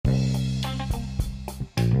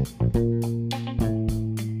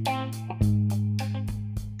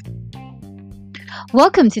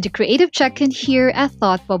Welcome to the Creative Check-in here at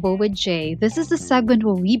Thought Bubble with Jay. This is the segment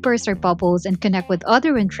where we burst our bubbles and connect with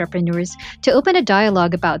other entrepreneurs to open a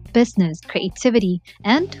dialogue about business, creativity,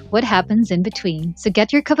 and what happens in between. So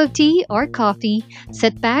get your cup of tea or coffee,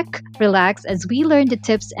 sit back, relax as we learn the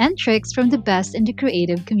tips and tricks from the best in the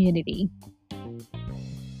creative community.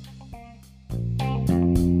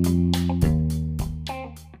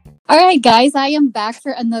 All right, guys, I am back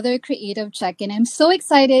for another creative check-in. I'm so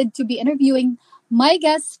excited to be interviewing my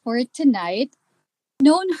guest for tonight.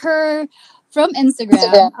 Known her from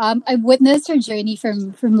Instagram. I've witnessed her journey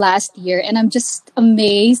from last year, and I'm just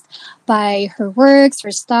amazed by her works,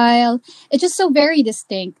 her style. It's just so very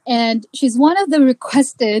distinct, and she's one of the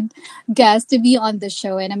requested guests to be on the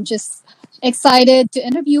show. And I'm just excited to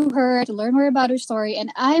interview her to learn more about her story.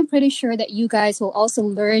 And I am pretty sure that you guys will also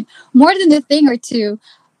learn more than a thing or two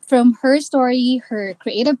from her story, her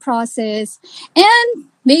creative process, and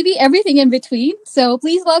maybe everything in between. So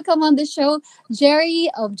please welcome on the show Jerry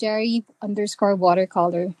of Jerry underscore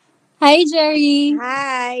watercolor. Hi, Jerry.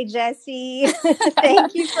 Hi, Jessie.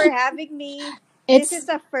 Thank you for having me. This It's is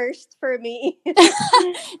a first for me.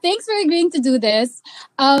 Thanks for agreeing to do this.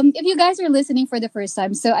 If you guys are listening for the first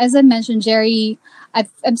time, so as I mentioned, Jerry,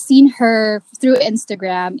 I've seen her through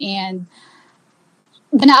Instagram, and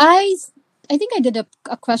when I think I did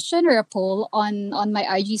a question or a poll on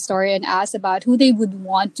my IG story and asked about who they would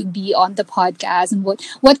want to be on the podcast and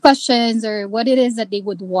what questions or what it is that they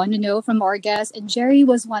would want to know from our guests. And Jerry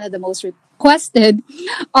was one of the most requested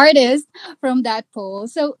artists from that poll.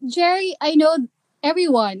 So Jerry, I know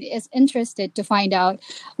everyone is interested to find out.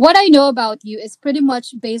 What I know about you is pretty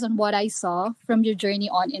much based on what I saw from your journey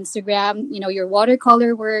on Instagram, your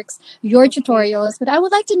watercolor works, your Okay. tutorials, but I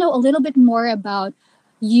would like to know a little bit more about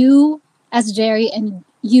you as Jerry and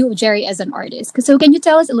you, Jerry, as an artist. So, can you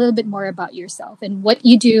tell us a little bit more about yourself and what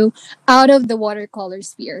you do out of the watercolor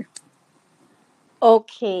sphere?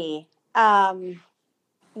 Okay. Um,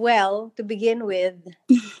 well, to begin with,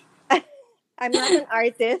 I'm not an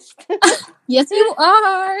artist. Yes, you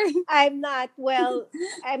are. I'm not. Well,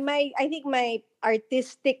 I think my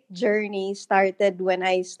artistic journey started when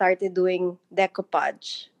I started doing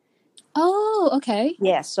decoupage. Oh, okay.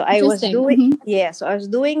 Yes, Interesting. Hmm. so I was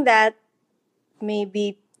doing that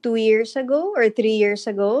maybe 2 years ago or 3 years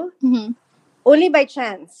ago. Hmm. Only by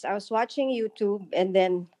chance. I was watching YouTube and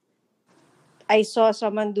then I saw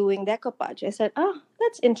someone doing decoupage. I said, "Oh,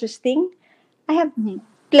 that's interesting. I have Hmm.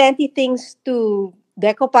 plenty things to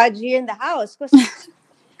decoupage here in the house."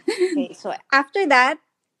 Okay, so after that,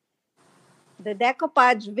 the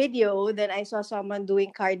decoupage video, then I saw someone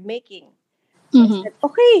doing card making. So I Hmm. said,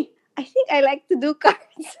 "Okay, I think I like to do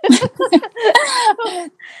cards." So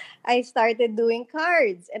I started doing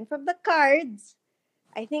cards, and from the cards,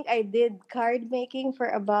 I think I did card making for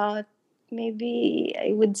about maybe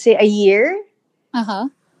I would say Uh huh.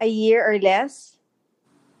 a year or less.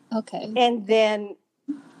 Okay. And then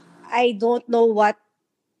I don't know what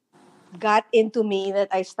got into me that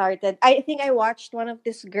I started. I think I watched one of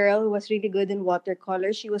this girl who was really good in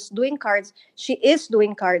watercolor. She was doing cards. She is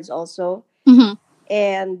doing cards also. Hmm.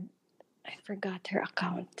 And I forgot her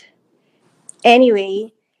account.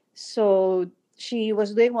 Anyway, so she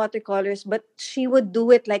was doing watercolors, but she would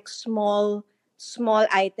do it like small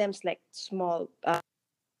items, like small.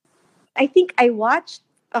 I think I watched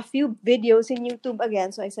a few videos in YouTube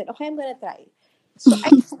again. So I said, okay, I'm going to try. So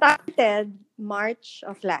I started March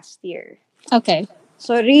of last year. Okay.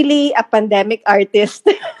 So really a pandemic artist.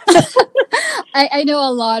 I know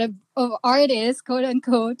a lot of artists, quote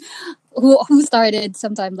unquote, who started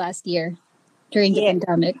sometime last year during the Yeah.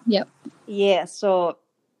 pandemic. Yep. Yeah. So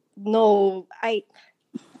no,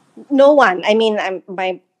 no one. I mean, I'm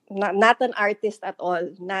not an artist at all.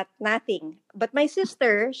 Not nothing. But my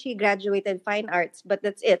sister, she graduated fine arts, but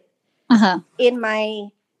that's it. Uh huh. In my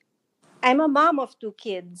I'm a mom of two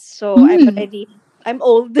kids, so Mm. I'm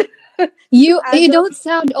old. Two You adults. don't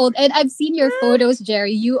sound old, and I've seen your photos,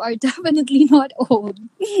 Jerry. You are definitely not old.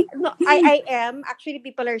 No, I am. Actually,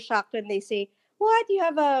 people are shocked when they say, "What? You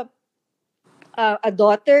have a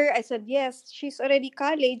daughter?" I said, "Yes, she's already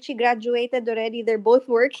college. She graduated already. They're both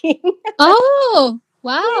working." Oh,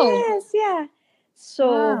 wow. Yes, yeah. So,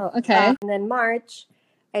 Wow. Okay. and then March,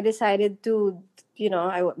 I decided to,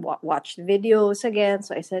 I watched videos again.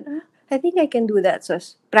 So I said, I think I can do that. So I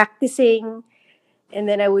was practicing, and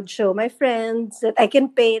then I would show my friends that I can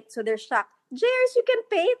paint. So they're shocked. Jers, you can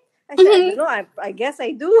paint? I said, I Hmm. don't know. I guess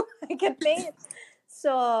I do. I can paint.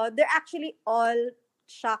 So they're actually all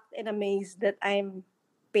shocked and amazed that I'm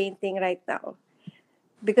painting right now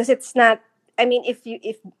because it's not. I mean,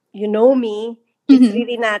 you know me, it's Hmm.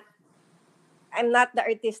 really not, I'm not the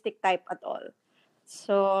artistic type at all.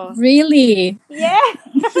 So Really? yeah,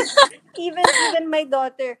 even my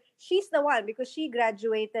daughter, she's the one because she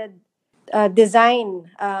graduated design,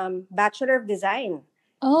 Bachelor of Design.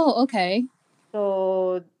 Oh, okay.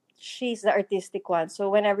 So she's the artistic one. So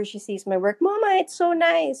whenever she sees my work, Mama, it's so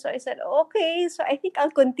nice. So I said, okay. So I think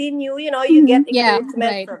I'll continue. You know, you Hmm. get Yeah,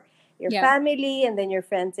 encouragement right. from your Yeah. family, and then your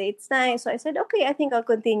friends say it's nice. So I said, okay, I think I'll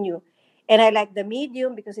continue. And I like the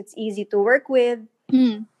medium because it's easy to work with.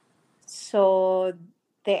 Mm. So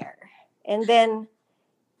there. And then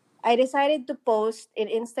I decided to post in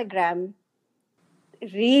Instagram.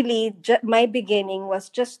 Really, my beginning was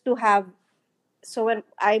just to have, so when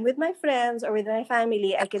I'm with my friends or with my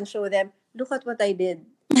family, I can show them, look at what I did.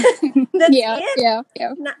 That's Yeah, it. yeah,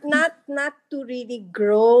 yeah. Not to really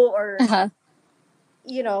grow or Uh-huh.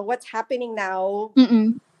 what's happening now.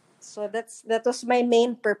 Mm-mm. So that was my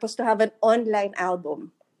main purpose, to have an online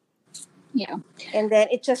album. Yeah. And then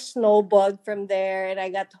it just snowballed from there, and I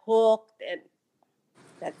got hooked, and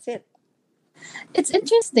that's it. It's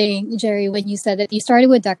interesting, Jerry, when you said that you started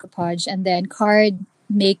with decoupage and then card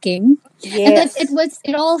making, and then Yes.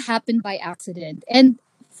 it all happened by accident. And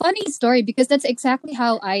funny story because that's exactly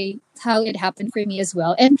how it happened for me as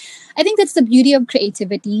well. And I think that's the beauty of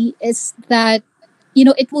creativity is that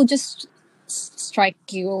it will just strike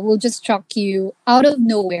you, will just struck you out of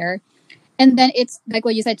nowhere, and then it's like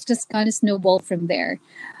what you said, it's just kind of snowball from there.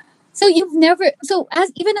 So you've never, so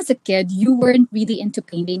as even as a kid, you weren't really into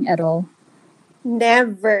painting at all.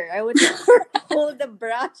 Never. I would never hold a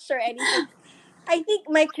brush or anything. I think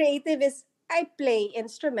my creative is, I play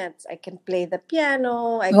instruments. I can play the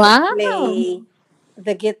piano. I can Wow. play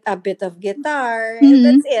a bit of guitar, and Mm-hmm.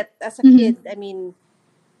 that's it. As a Mm-hmm. kid, I mean,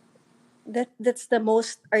 that's the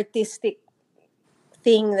most artistic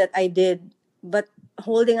thing that I did. But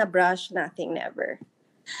holding a brush, nothing, never.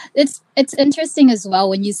 It's interesting as well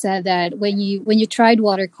when you said that when you tried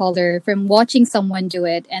watercolor from watching someone do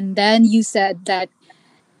it, and then you said that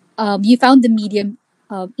you found the medium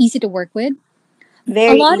easy to work with.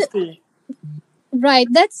 A Very lot of, easy. right,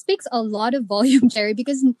 that speaks a lot of volume, Jerry,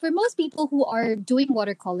 because for most people who are doing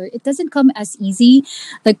watercolor, it doesn't come as easy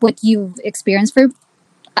like what you've experienced.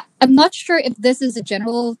 I'm not sure if this is a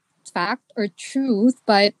general fact or truth,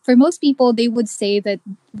 but for most people, they would say that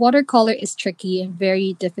watercolor is tricky and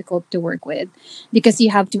very difficult to work with because you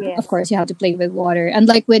have to, of Yes, course, you have to play with water.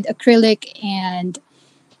 Unlike with acrylic and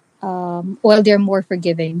oil, they're more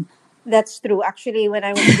forgiving. that's true. Actually, when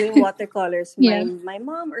I was doing watercolors, my Yeah. my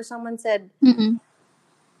mom or someone said, Mm-mm.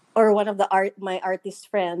 or one of the my artist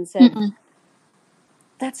friends said, Mm-mm.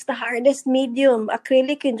 that's the hardest medium.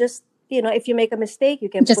 Acrylic can just, if you make a mistake, you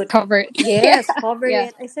can Just put, cover it. Yeah. yes, cover Yeah.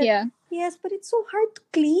 it. I said, Yeah. yes, but it's so hard to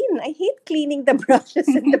clean. I hate cleaning the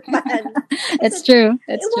brushes in the pan. I It's said, true.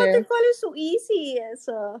 It's true. watercolor is so easy.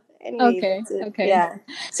 So anyway, Okay. that's it. Okay. Yeah.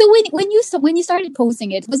 So when you started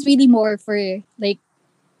posting it was really more for like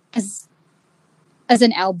as as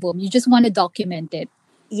an album. You just want to document it.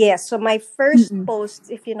 Yes. So my first Mm-mm. posts,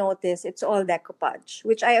 if you notice, it's all decoupage,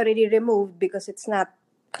 which I already removed because it's not.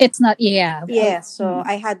 It's not. Yeah. Yeah. So Mm.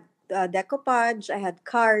 I had decoupage, I had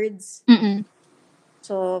cards. Mm-mm.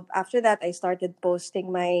 So after that, I started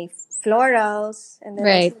posting my florals, and then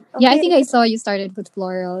I Right. said, Yeah, I okay, think I saw you started with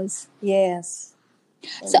florals. yes.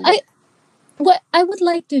 So And what I would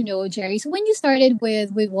like to know, Jerry. So when you started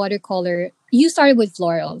with watercolor, you started with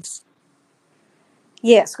florals.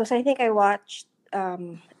 yes, because I think I watched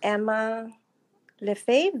Emma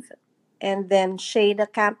Lefebvre and then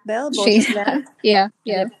Shada Campbell, both Shade. of them. Yeah.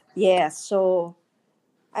 Yeah. Yes, so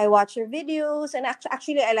I watch her videos, and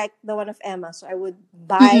actually, I like the one of Emma. So I would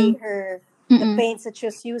buy Mm-mm. her the Mm-mm. paints that she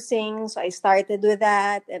was using. So I started with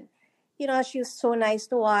that, and she was so nice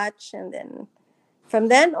to watch. And then from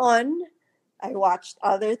then on, I watched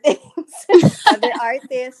other things, other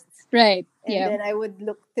artists, Right. and Yeah. then I would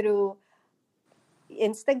look through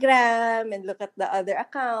Instagram and look at the other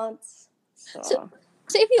accounts. So So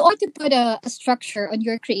so if you are to put a structure on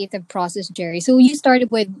your creative process, Jerry. So you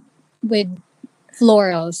started with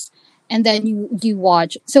florals and then you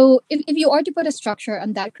watch. So if you are to put a structure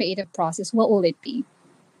on that creative process, what will it be?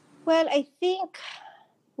 well, I think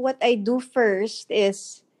what I do first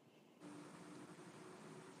is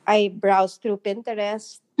I browse through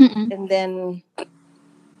Pinterest, Mm-mm. and then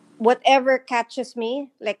whatever catches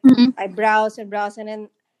me, like Mm-mm. I browse and browse, and then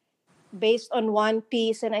based on one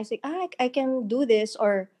piece, and I say, I can do this,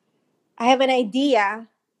 or I have an idea,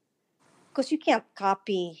 because you can't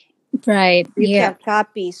copy. Right. You Yeah. can't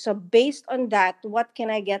copy. So based on that, what can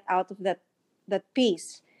I get out of that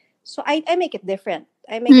piece? So I make it different.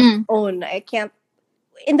 I make it Mm. own. I can't.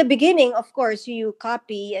 in the beginning, of course, you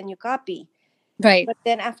copy and you copy. Right. But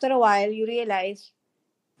then after a while, you realize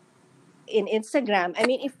in Instagram, I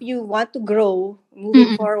mean, if you want to grow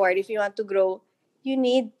moving Mm-mm. forward, if you want to grow, you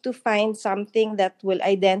need to find something that will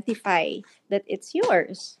identify that it's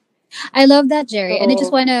yours. I love that, Jerry, and So,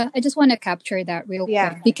 I just wanna capture that real yeah.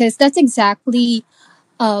 quick because that's exactly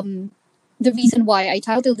um the reason why I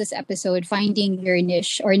titled this episode "Finding Your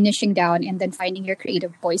Niche" or niching down and then finding your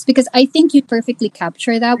creative voice, because I think you perfectly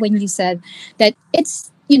capture that when you said that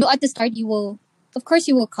it's, at the start you will, of course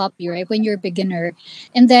you will copy, right, when you're a beginner,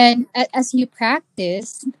 and then as you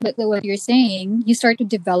practice what you're saying, you start to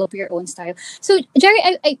develop your own style. So Jerry,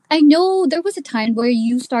 I know there was a time where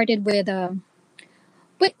you started with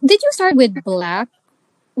but did you start with black,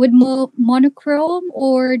 with monochrome,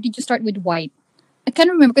 or did you start with white? I can't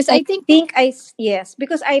remember because I I think. think yes,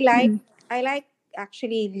 because Mm, I like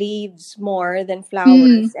actually leaves more than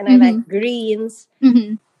mm, flowers, and I like mm-hmm, greens.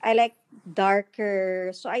 mm-hmm. I like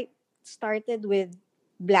darker. So I started with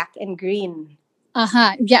black and green,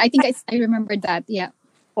 Uh-huh. Yeah, I think I remembered that. Yeah.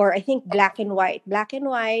 or I think black and white,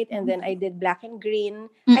 and then I did black and green.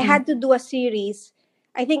 I Mm-mm, had to do a series.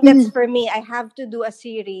 I think that's mm-hmm, for me. I have to do a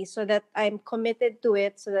series so that I'm committed to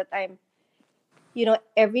it, so that I'm,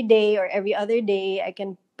 every day or every other day I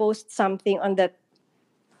can post something on that,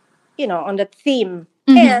 on that theme.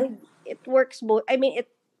 mm-hmm, And it works both. I mean, it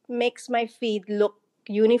makes my feed look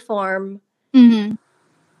uniform. mm-hmm.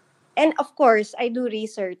 And of course, I do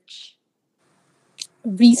research.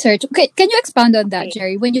 Research. Okay, can you expound on that, Okay.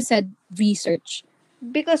 Jerry? When you said research.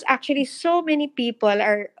 Because actually, so many people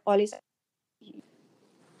are always.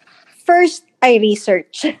 First, I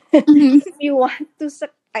research. Mm-hmm, If you want to,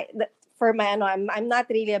 for my, I'm not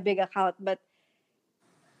really a big account, but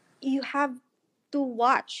you have to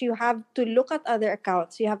watch. You have to look at other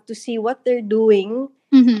accounts. You have to see what they're doing.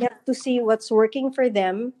 mm-hmm, You have to see what's working for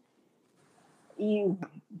them. You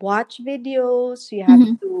watch videos. You have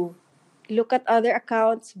mm-hmm, to look at other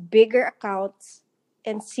accounts, bigger accounts,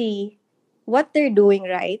 and see what they're doing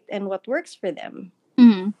right and what works for them.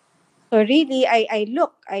 mm-hmm, So really, I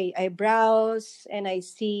look, I browse, and I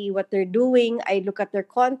see what they're doing. I look at their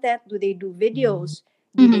content. Do they do videos?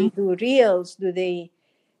 Do mm-hmm, they do reels? Do they,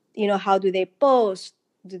 how do they post?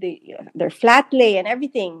 Do they, their flat lay and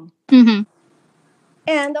everything? mm-hmm.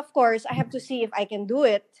 And of course, I have to see if I can do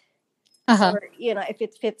it, Uh-huh. or if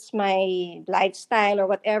it fits my lifestyle or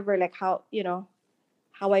whatever. Like how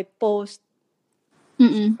I post.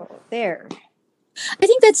 Mm-mm. So there. I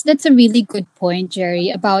think that's a really good point, Jerry,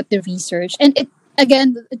 about the research. And it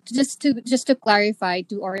again, just to clarify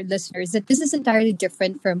to our listeners that this is entirely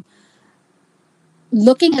different from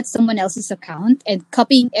looking at someone else's account and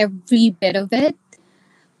copying every bit of it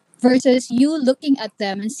versus you looking at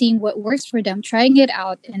them and seeing what works for them, trying it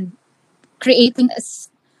out, and creating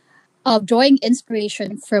drawing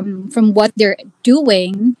inspiration from what they're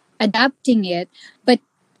doing, adapting it, but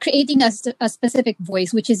creating a specific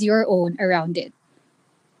voice which is your own around it.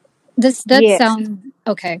 Does that Yes. sound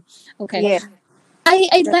okay? Okay. Yes.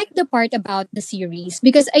 I That, like the part about the series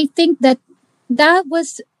because that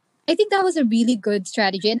was I think that was a really good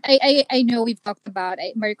strategy. And I know we've talked about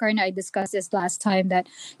Maricor and I discussed this last time that,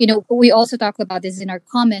 we also talked about this in our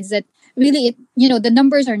comments that really the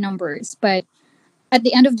numbers are numbers, but at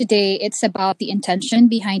the end of the day it's about the intention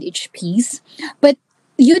behind each piece. But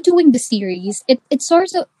you doing the series, it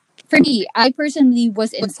sort of, for me, I personally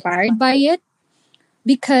was inspired by it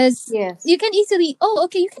because yes. you can easily, oh,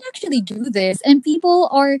 okay, you can actually do this, and people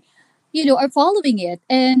are following it,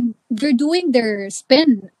 and they're doing their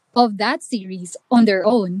spin of that series on their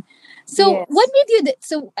own. So what Yes. made you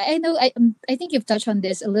so I know I think you've touched on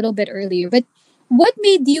this a little bit earlier, but what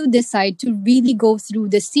made you decide to really go through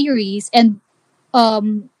the series, and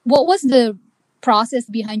what was the process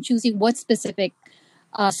behind choosing what specific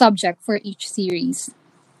subject for each series?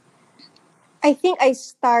 I think I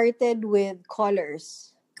started with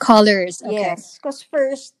colors. Colors, okay. Yes, because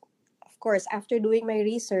first, of course, after doing my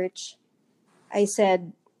research, I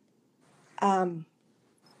said, um,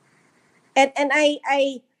 and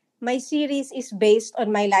I my series is based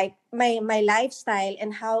on my lifestyle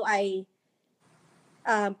and how I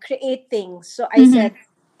create things. So I Mm-hmm. said,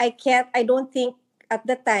 I don't think at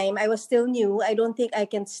the time I was still new. I don't think I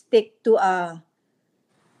can stick to a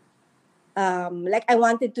like I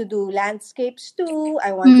wanted to do landscapes too.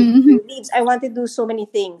 I wanted to Mm-hmm. do leaves. I wanted to do so many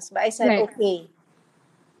things. But I said, Right. okay,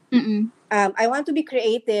 Mm-mm. I want to be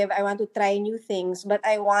creative. I want to try new things, but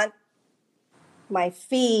I want my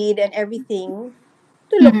feed and everything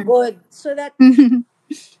to look Mm-hmm. good, so that Mm-hmm.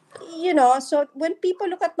 so when people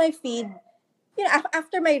look at my feed,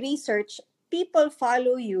 after my research, people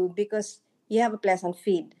follow you because you have a pleasant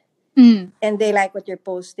feed Mm. and they like what you're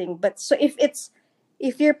posting. But so if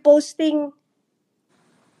you're posting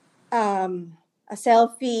a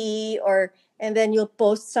selfie or and then you'll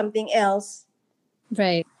post something else,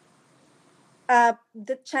 Right.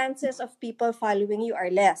 the chances of people following you are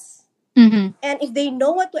less. Mm-hmm. And if they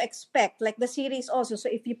know what to expect, like the series also, so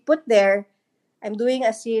if you put there, I'm doing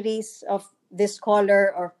a series of this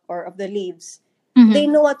color or of the leaves, they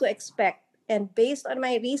Mm-hmm. know what to expect. And based on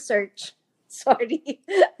my research, sorry,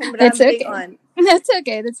 I'm That's rambling okay. on. That's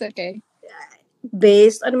okay. That's okay.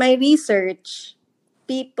 Based on my research,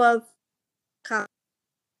 people count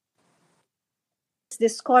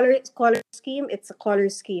this color scheme, it's a color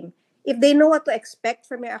scheme. If they know what to expect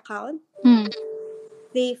from your account, Mm.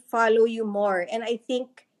 they follow you more. And I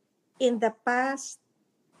think in the past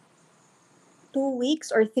 2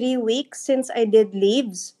 weeks or 3 weeks since I did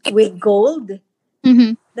leaves with gold,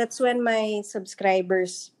 Mm-hmm. that's when my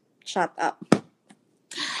subscribers shot up.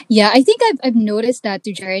 Yeah, I think I've noticed that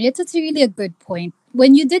too, Jared. It's really a good point.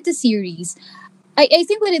 When you did the series, I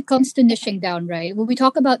think when it comes to niching down, right? When we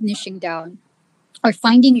talk about niching down or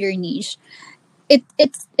finding your niche,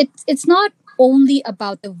 it's not only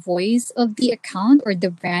about the voice of the account or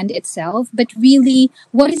the brand itself, but really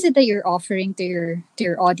what is it that you're offering to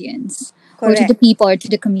your audience or to the Correct. people or to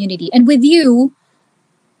the community. And with you,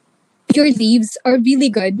 your leaves are really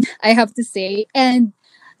good, I have to say. And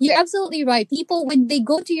you're absolutely right. People, when they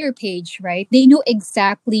go to your page, right, they know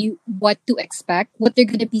exactly what to expect, what they're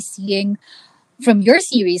going to be seeing from your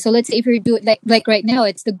series. So let's say if you're doing like right now,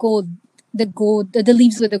 it's the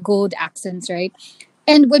leaves with the gold accents, right?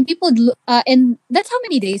 And when people and that's how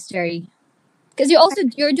many days, Jerry? Because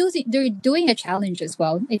you're doing a challenge as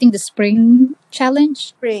well. I think the spring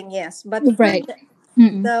challenge, Spring, yes. But for right?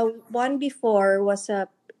 Mm-mm. the one before was a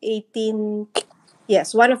 18,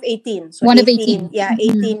 yes, one of 18. So One of 18, 18. yeah,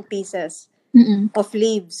 Mm-mm. 18 pieces Mm-mm. of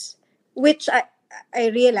leaves, which I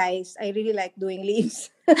realized I really like doing leaves.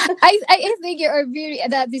 I think you're very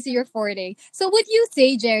that this is your forte. So would you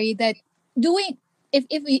say, Jerry, that doing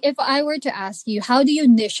if I were to ask you how do you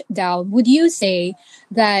niche down, would you say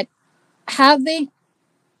that having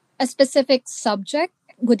a specific subject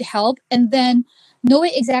would help, and then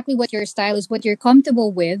knowing exactly what your style is, what you're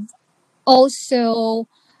comfortable with, also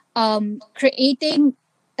creating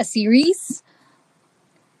a series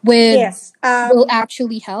with Yes. will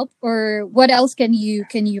actually help, or what else can you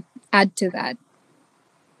add to that?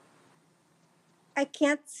 I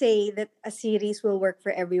can't say that a series will work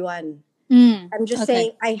for everyone. Mm, I'm just okay.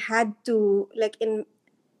 saying I had to like in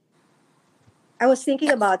I was thinking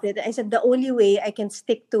about it. I said the only way I can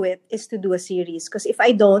stick to it is to do a series because if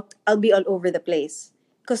I don't, I'll be all over the place.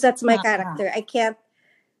 Because that's my Uh-huh. character. I can't.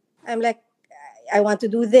 I'm like I want to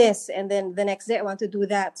do this, and then the next day I want to do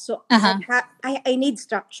that. So Uh-huh. I need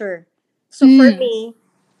structure. So for Mm. me,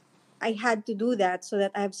 I had to do that so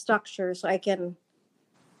that I have structure, so I can.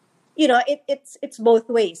 It's both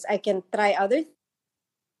ways. I can try other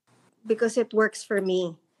because it works for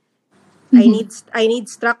me. Mhm. I need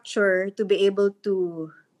structure to be able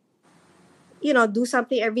to do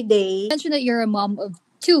something every day. Mentioned that you're a mom of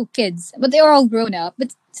two kids, but they're all grown up.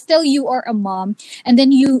 But still, you are a mom, and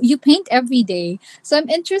then you paint every day. So I'm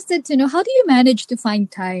interested to know how do you manage to find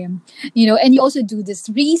time, and you also do this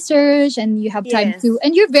research, and you have time to, Yes.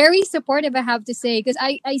 and you're very supportive. I have to say, because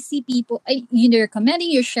I see people, you're commenting,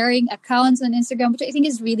 you're sharing accounts on Instagram, which I think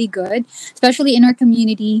is really good, especially in our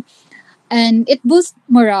community, and it boosts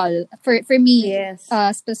morale for me, Yes.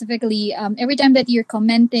 specifically, every time that you're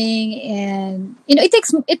commenting, and you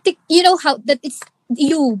know how that it's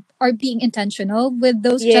you are being intentional with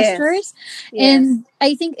those Yes. gestures. Yes. And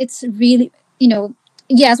I think it's really,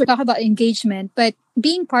 yes, we're talking about engagement, but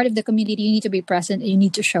being part of the community, you need to be present and you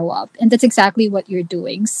need to show up, and that's exactly what you're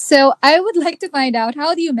doing. So I would like to find out,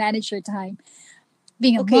 how do you manage your time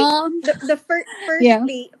being a Okay. mom? The Yeah.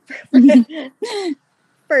 firstly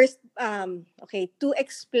first okay, to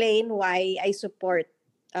explain why I support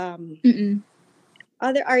um Mm-mm.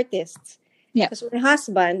 other artists. Yeah. Because my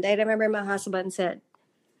husband, I remember my husband said,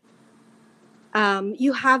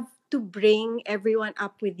 you have to bring everyone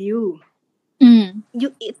up with you. Mm.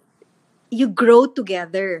 You it, you grow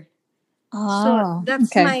together. So Oh,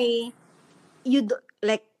 that's okay. my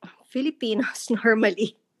like Filipinos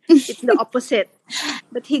normally. It's the opposite.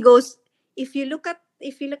 But he goes, if you look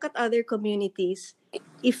at other communities,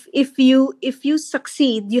 if you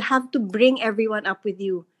succeed, you have to bring everyone up with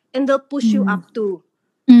you and they'll push you Mm. up too.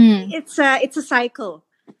 Mm. It's a cycle.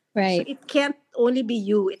 So Right. it can't only be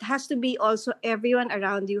you. It has to be also everyone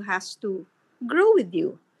around you has to grow with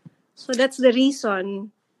you. So that's the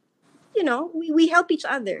reason, we help each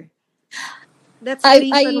other. That's the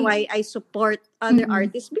reason I why I support other mm-mm.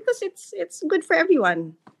 artists, because it's good for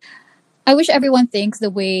everyone. I wish everyone thinks the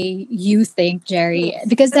way you think, Jerry, Yes,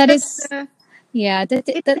 because that, that that's is yeah, that's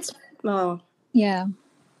it's oh, yeah.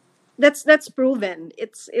 that's proven.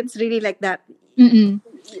 It's really like that. Mm-mm.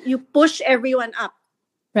 You push everyone up,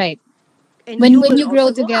 Right. and you When will you grow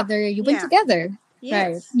also go up. together, you win Yeah. together.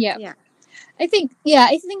 Right. Yes. Yeah. Yeah. I think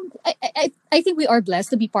we are blessed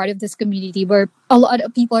to be part of this community where a lot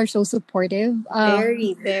of people are so supportive.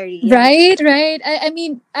 Very, very. Yeah. Right, right. I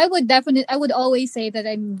mean, I would always say that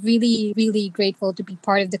I'm really, really grateful to be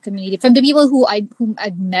part of the community from the people whom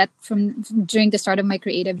I've met from during the start of my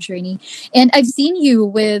creative journey, and I've seen you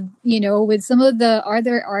with with some of the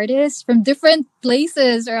other artists from different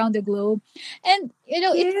places around the globe, and it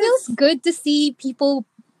feels Yes. good to see people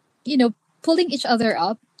pulling each other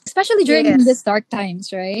up, especially during Yes. these dark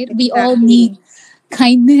times. Right, we all Exactly. need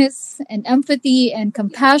kindness and empathy and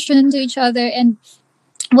compassion to each other, and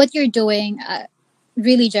what you're doing,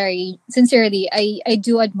 really, Jerry, sincerely, I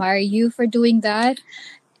do admire you for doing that.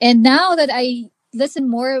 And now that I listen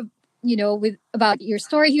more, with about your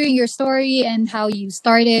story, hearing your story and how you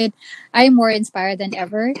started, I'm more inspired than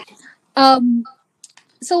ever. Um,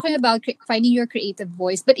 so talking about finding your creative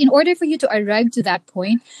voice, but in order for you to arrive to that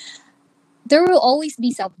point, there will always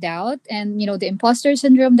be self doubt and the imposter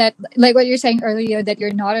syndrome that, like what you're saying earlier, that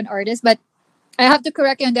you're not an artist, but I have to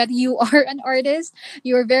correct you on that. You are an artist.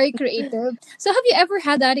 You are very creative. So, have you ever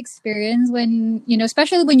had that experience when,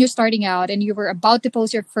 especially when you're starting out and you were about to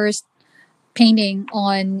post your first painting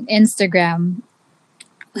on Instagram?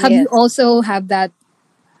 Have you Yes. also had that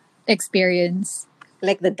experience?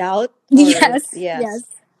 Like the doubt, or Yes. yes. Yes.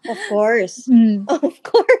 Of course. Mm. Of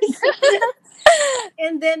course.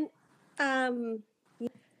 And then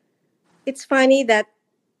it's funny that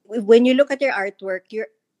when you look at your artwork,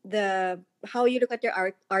 the how you look at your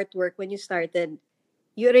artwork when you started,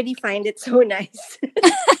 you already find it so nice.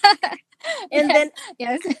 And Yes. then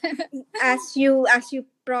Yes. as you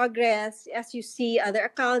progress, as you see other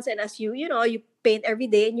accounts, and as you paint every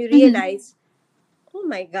day, and you Mhm. realize, oh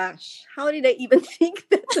my gosh, how did I even think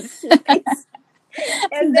that was nice?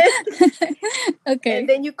 And then and Okay.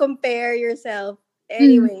 then you compare yourself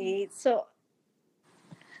Mm. anyway. So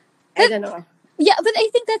I don't know. Yeah, but I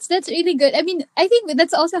think that's really good. I mean, I think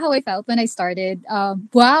that's also how I felt when I started.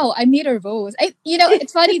 Wow, I made a rose.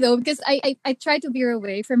 It's funny though because I tried to veer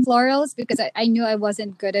away from florals because I knew I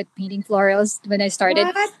wasn't good at painting florals when I started.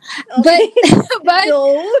 What? But Okay. but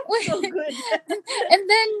No, so when, good. and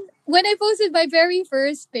then when I posted my very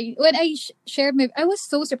first paint, when I shared I was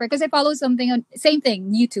so surprised because I followed something on same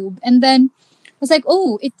thing YouTube, and then I was like,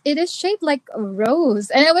 oh, it is shaped like a rose,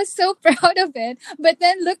 and I was so proud of it. But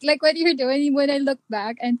then look like what you're doing when I look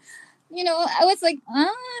back, and I was like,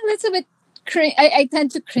 that's a bit. I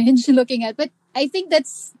tend to cringe looking at, but I think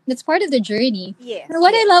that's part of the journey. Yes, And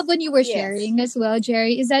what I love yes, when you were yes. sharing as well,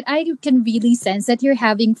 Jerry, is that I can really sense that you're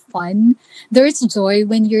having fun. There's joy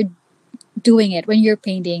when you're doing it, when you're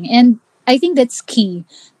painting, and I think that's key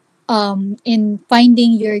in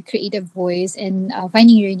finding your creative voice and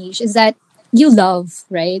finding your niche. Is that you love,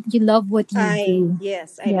 right? You love what you do.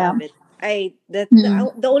 Yes, I Yeah. love it. I the Mm.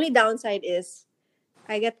 the, the only downside is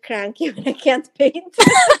I get cranky when I can't paint.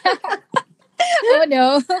 Oh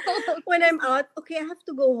no. When I'm out, okay, I have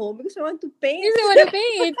to go home because I want to You paint. don't want to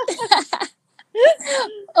paint.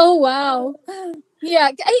 Oh wow. Yeah,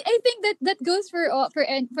 I think that goes for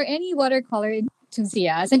any watercolor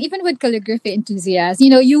enthusiast, and even with calligraphy enthusiasts.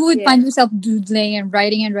 You would find Yes, yourself doodling and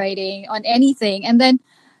writing on anything, and then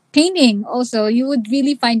painting also. You would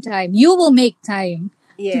really find time. You will make time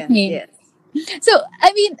to yes, paint. yes. So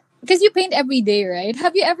I mean, because you paint every day, right?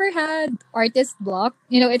 Have you ever had artist block?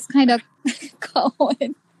 It's kind of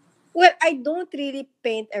common. Well, I don't really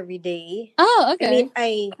paint every day. Oh, I okay. mean,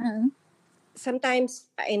 I sometimes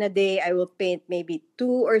in a day I will paint maybe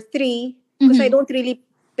two or three because I Mm-hmm. don't really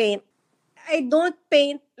paint. I don't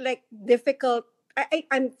paint like difficult.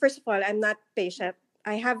 I'm first of all, I'm not patient.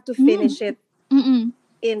 I have to Mm. finish it Mm-mm.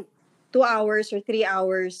 in 2 hours or 3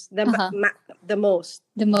 hours, Uh-huh. the most.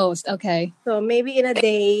 The most. Okay. So maybe in a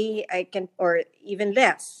day I can, or even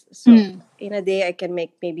less. So Mm. in a day I can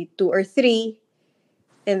make maybe two or three,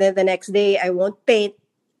 and then the next day I won't paint,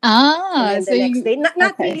 and Ah, then so the next you day, not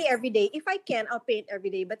okay. really every day. If I can, I'll paint every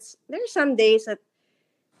day. But there are some days that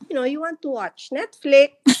you want to watch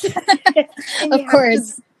Netflix, and you Of have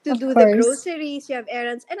course. to Of do the course. groceries. You have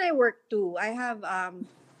errands, and I work too. I have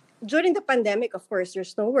during the pandemic, of course,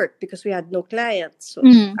 there's no work because we had no clients. So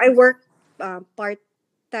Mm. I work part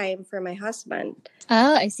time for my husband.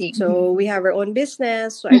 Ah, I see. Mm-hmm. So we have our own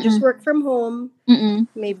business. So I just Mm-mm. work from home, Mm-mm.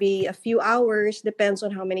 maybe a few hours, depends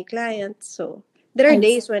on how many clients. So There are I see.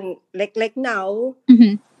 days when like now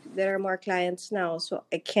Mhm. there are more clients now, so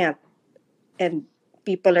I can't, and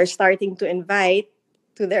people are starting to invite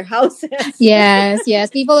to their houses. Yes, yes.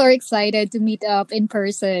 People are excited to meet up in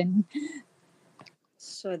person.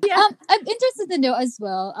 So yeah. I'm interested to know as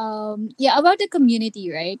well. Yeah, about the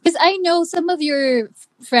community, right? Because I know some of your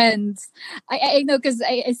friends. I know because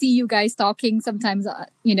I see you guys talking sometimes.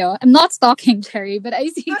 I'm not stalking Cherry, but I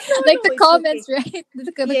see No, like the no, it's okay. comments, right?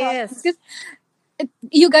 The comments Yes, because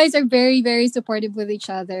you guys are very very supportive with each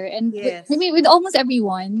other and I yes. mean with almost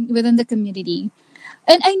everyone within the community.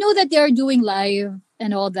 And I know that they are doing live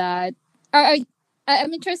and all that.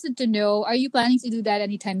 I'm interested to know, are you planning to do that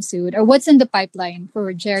anytime soon? Or what's in the pipeline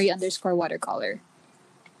for Jerry underscore watercolor?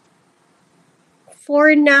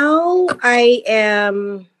 For now, I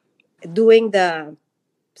am doing the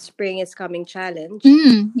Spring is Coming challenge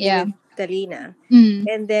Yeah. with Talina. Mm.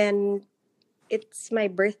 And then it's my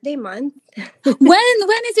birthday month.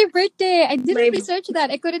 When is your birthday? I didn't My research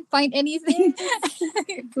that. I couldn't find anything yes,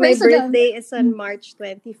 my personal. birthday is on March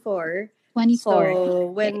 24. 24. So Okay.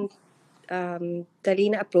 when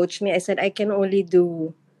Talina approached me, I said I can only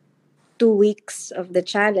do 2 weeks of the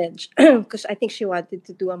challenge because I think she wanted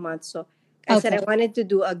to do a month. So I said Okay. I wanted to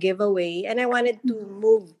do a giveaway and I wanted to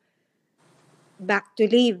move back to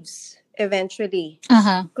leaves eventually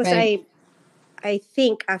Uh-huh. because Right. I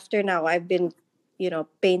think after now I've been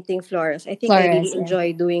painting flowers. I think I really Flores, yeah.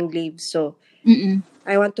 enjoy doing leaves, so Mm-mm.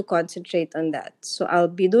 I want to concentrate on that. So I'll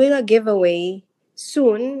be doing a giveaway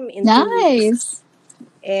soon in 2 weeks, Nice.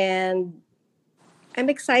 and I'm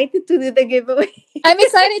excited to do the giveaway. I'm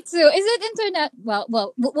excited too. Is it internet?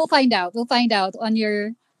 We'll find out. We'll find out on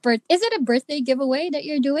your birth. Is it a birthday giveaway that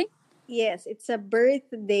you're doing? Yes, it's a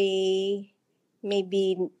birthday,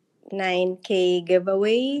 maybe 9K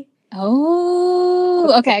giveaway.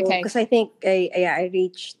 Oh, okay, So, okay. because I think I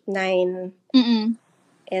reached 9, Mm-mm.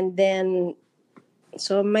 and then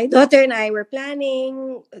so my daughter and I were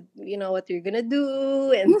planning, what we're gonna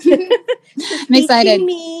do, and she's I'm teaching excited.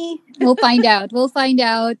 me. We'll find out. We'll find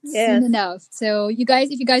out soon Yes. enough. So you guys,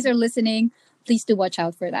 if you guys are listening, please do watch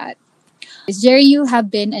out for that. Jerry, you have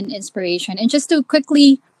been an inspiration. And just to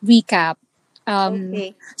quickly recap,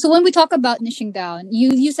 Okay. so when we talk about niching down,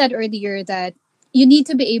 you said earlier that you need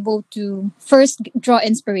to be able to first draw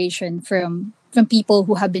inspiration from people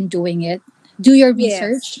who have been doing it. Do your Yes.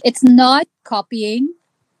 research. It's not copying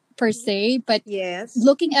per se, but Yes.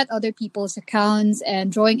 looking at other people's accounts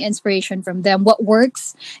and drawing inspiration from them, what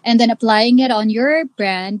works, and then applying it on your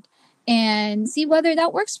brand and see whether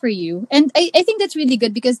that works for you. And I think that's really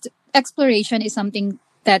good because exploration is something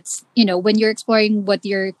that's, when you're exploring what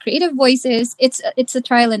your creative voice is, it's a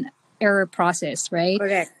trial and error process, right?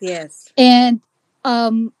 Correct. Yes. And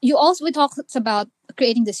you also we talked about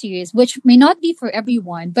creating the series, which may not be for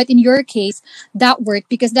everyone, but in your case, that worked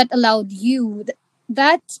because that allowed you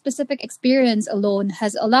that specific experience alone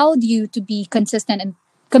has allowed you to be consistent and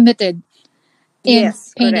committed in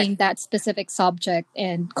Yes. Correct. painting that specific subject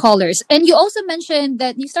and colors. And you also mentioned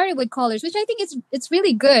that you started with colors, which I think it's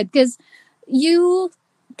really good because you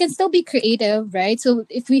can still be creative, right? So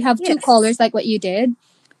if we have two Yes. colors like what you did,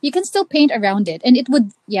 you can still paint around it, and it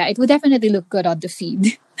would definitely look good on the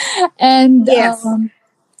feed. And Yes.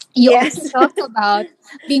 you also Yes. talked about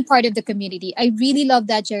being part of the community. I really love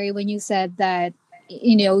that, Jerry, when you said that,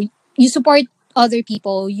 you support other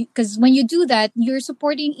people because when you do that, when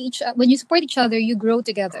you support each other, you grow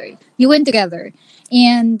together, you win together.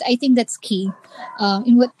 And I think that's key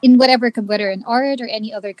in whatever, whether in art or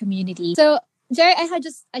any other community. So Jerry,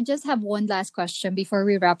 I just have one last question before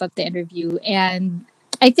we wrap up the interview. And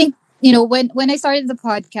I think, when I started the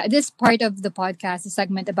podcast, this part of the podcast, the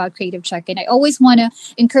segment about creative check-in, I always want to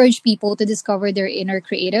encourage people to discover their inner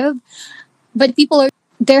creative. But people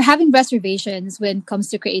they're having reservations when it comes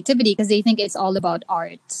to creativity because they think it's all about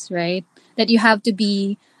art, right? That you have to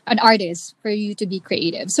be an artist for you to be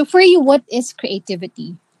creative. So for you, what is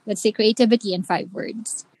creativity? Let's say creativity in 5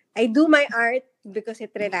 words. I do my art because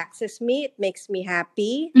it relaxes me. It makes me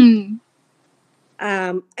happy. Mm.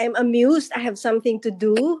 I'm amused. I have something to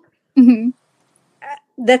do. Hmm.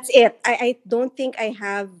 That's it. I don't think I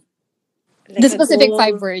have The like a specific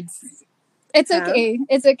five goal. words. It's Huh? okay.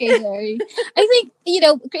 It's okay, Jerry. I think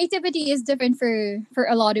creativity is different for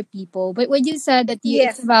a lot of people. But when you said that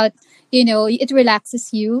it's Yes. about it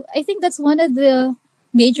relaxes you, I think that's one of the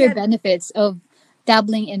major Yeah. benefits of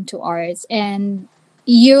dabbling into arts and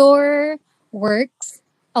your works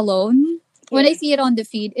alone. When I Yes. see it on the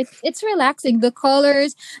feed, it's relaxing. The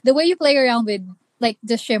colors, the way you play around with like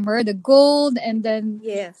the shimmer, the gold, and then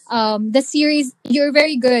Yes. the series. You're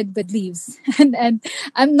very good with leaves, and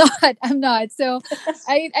I'm not. I'm not. So,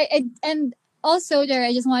 and also, Jerry,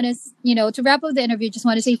 I just want to, to wrap up the interview, just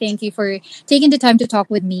want to say thank you for taking the time to talk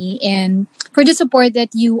with me and for the support that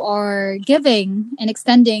you are giving and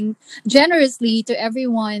extending generously to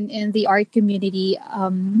everyone in the art community.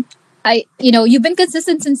 You've been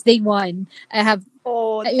consistent since day one. I have,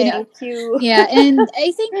 Oh, you know, thank you. yeah, and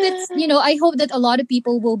I think that's, I hope that a lot of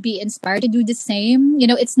people will be inspired to do the same.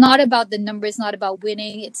 It's not about the numbers, not about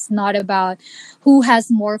winning, it's not about who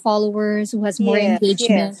has more followers, who has more Yes,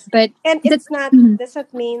 engagement, yes. but And that it's not, Mhm,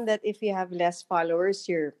 doesn't mean that if you have less followers,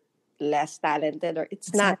 you're less talented, or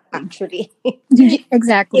it's not exactly. actually.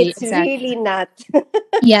 Exactly, It's exactly. really not.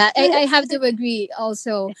 Yeah, I have to agree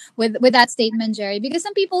also with that statement, Jerry, because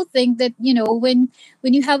some people think that when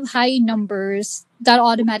you have high numbers, that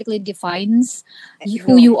automatically defines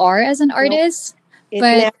who No, you are as an no. artist. It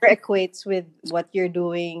But never equates with what you're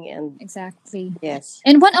doing. And exactly. yes.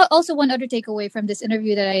 And one other takeaway from this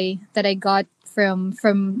interview that I got from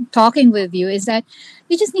talking with you is that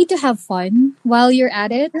you just need to have fun while you're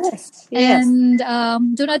at it, Yes, yes. and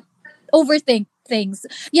do not overthink things.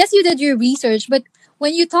 Yes, you did your research, but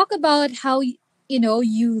when you talk about how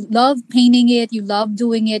you love painting it, you love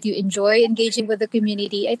doing it, you enjoy engaging with the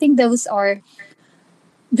community, I think those are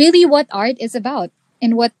really what art is about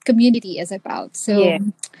and what community is about. So Yeah.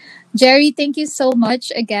 Jerry, thank you so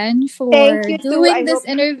much again Thank for you too. doing this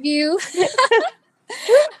interview.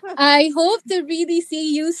 I hope to really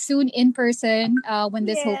see you soon in person when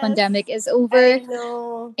this whole Yes, pandemic is I over.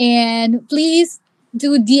 know. And please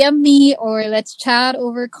do DM me or let's chat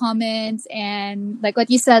over comments. And like what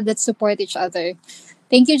you said, let's support each other.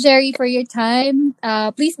 Thank you, Jerry, for your time.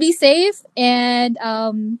 Please be safe. And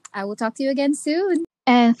I will talk to you again soon.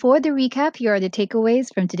 And for the recap, here are the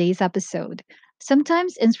takeaways from today's episode.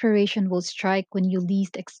 Sometimes inspiration will strike when you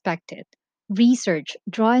least expect it. Research,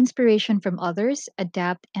 draw inspiration from others,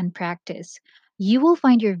 adapt, and practice. You will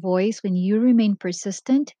find your voice when you remain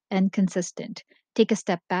persistent and consistent. Take a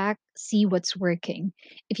step back, see what's working.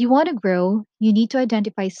 If you want to grow, you need to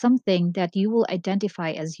identify something that you will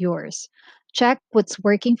identify as yours. Check what's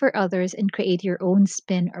working for others and create your own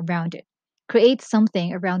spin around it. Create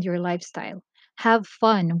something around your lifestyle. Have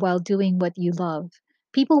fun while doing what you love.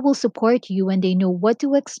 People will support you when they know what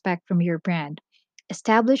to expect from your brand.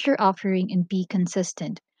 Establish your offering and be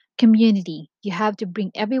consistent. Community. You have to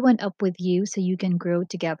bring everyone up with you so you can grow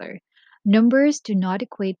together. Numbers do not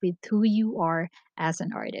equate with who you are as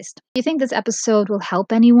an artist. If you think this episode will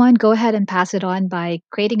help anyone, go ahead and pass it on by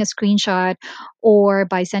creating a screenshot or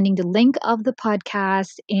by sending the link of the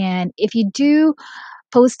podcast. And if you do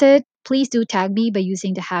post it, please do tag me by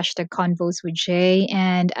using the hashtag convos with Jay.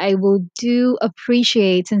 And I will do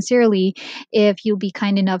appreciate sincerely if you'll be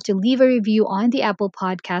kind enough to leave a review on the Apple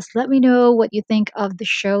podcast. Let me know what you think of the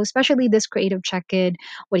show, especially this creative check-in.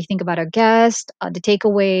 What do you think about our guest, the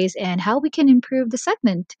takeaways, and how we can improve the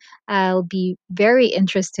segment? I'll be very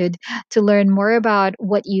interested to learn more about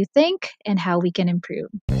what you think and how we can improve.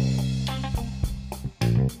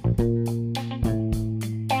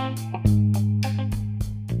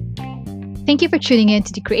 Thank you for tuning in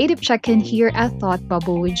to the Creative Check-in here at Thought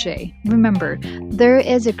Bubble with Jay. Remember, there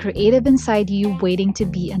is a creative inside you waiting to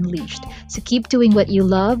be unleashed. So keep doing what you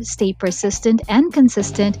love, stay persistent and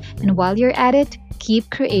consistent, and while you're at it, keep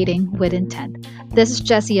creating with intent. This is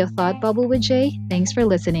Jessie of Thought Bubble with Jay. Thanks for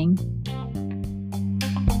listening.